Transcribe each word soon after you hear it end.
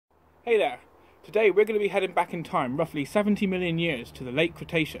Hey there! Today we're going to be heading back in time roughly 70 million years to the late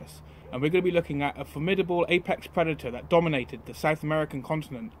Cretaceous, and we're going to be looking at a formidable apex predator that dominated the South American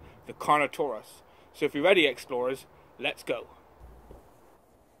continent, the Carnotaurus. So if you're ready, explorers, let's go!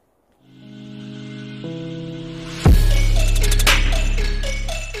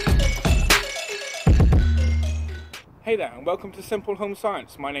 Hey there, and welcome to Simple Home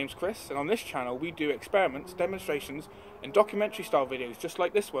Science. My name's Chris, and on this channel we do experiments, demonstrations and documentary style videos just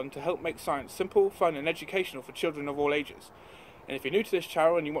like this one to help make science simple, fun and educational for children of all ages. And if you're new to this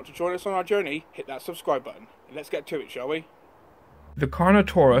channel and you want to join us on our journey, hit that subscribe button. And let's get to it, shall we? The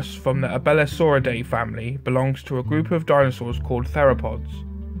Carnotaurus from the Abelisauridae family belongs to a group of dinosaurs called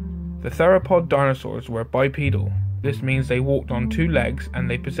theropods. The theropod dinosaurs were bipedal. This means they walked on two legs and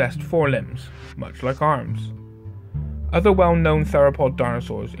they possessed four limbs, much like arms. Other well-known theropod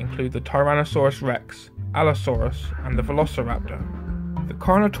dinosaurs include the Tyrannosaurus rex, Allosaurus, and the Velociraptor. The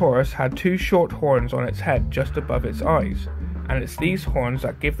Carnotaurus had two short horns on its head just above its eyes, and it's these horns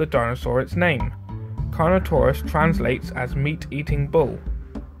that give the dinosaur its name. Carnotaurus translates as meat-eating bull.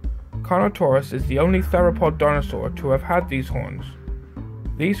 Carnotaurus is the only theropod dinosaur to have had these horns.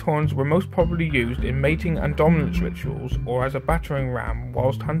 These horns were most probably used in mating and dominance rituals or as a battering ram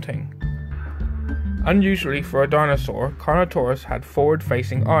whilst hunting. Unusually for a dinosaur, Carnotaurus had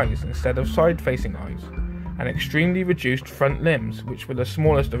forward-facing eyes instead of side-facing eyes, and extremely reduced front limbs, which were the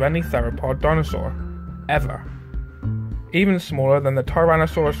smallest of any theropod dinosaur, ever. Even smaller than the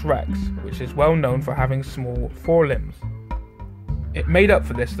Tyrannosaurus rex, which is well known for having small forelimbs. It made up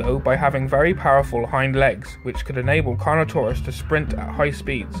for this though by having very powerful hind legs, which could enable Carnotaurus to sprint at high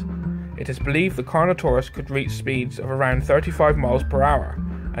speeds. It is believed the Carnotaurus could reach speeds of around 35 miles per hour,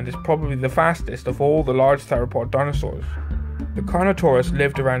 and is probably the fastest of all the large theropod dinosaurs. The Carnotaurus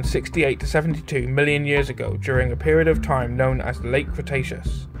lived around 68 to 72 million years ago during a period of time known as the late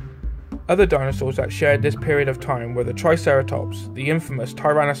Cretaceous. Other dinosaurs that shared this period of time were the Triceratops, the infamous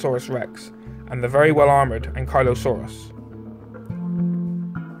Tyrannosaurus rex, and the very well armoured Ankylosaurus.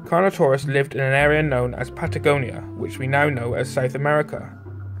 Carnotaurus lived in an area known as Patagonia, which we now know as South America.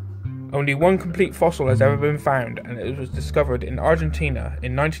 Only one complete fossil has ever been found, and it was discovered in Argentina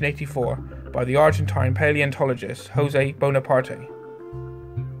in 1984 by the Argentine paleontologist Jose Bonaparte.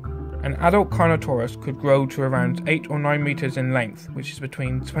 An adult Carnotaurus could grow to around 8 or 9 meters in length, which is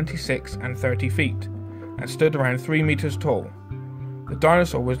between 26 and 30 feet, and stood around 3 meters tall. The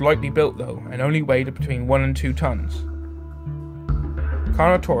dinosaur was lightly built though, and only weighed between 1 and 2 tons.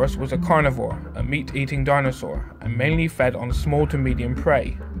 Carnotaurus was a carnivore, a meat-eating dinosaur, and mainly fed on small to medium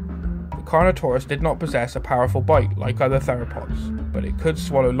prey. The Carnotaurus did not possess a powerful bite like other theropods, but it could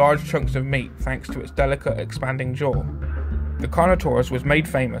swallow large chunks of meat thanks to its delicate expanding jaw. The Carnotaurus was made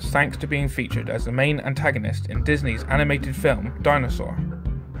famous thanks to being featured as the main antagonist in Disney's animated film Dinosaur,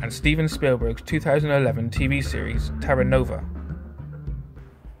 and Steven Spielberg's 2011 TV series Terra Nova.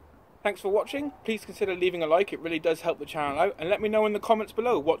 Thanks for watching. Please consider leaving a like, it really does help the channel out, and let me know in the comments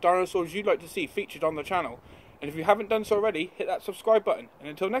below what dinosaurs you'd like to see featured on the channel. And if you haven't done so already, hit that subscribe button. And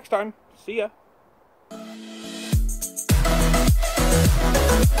until next time, see ya!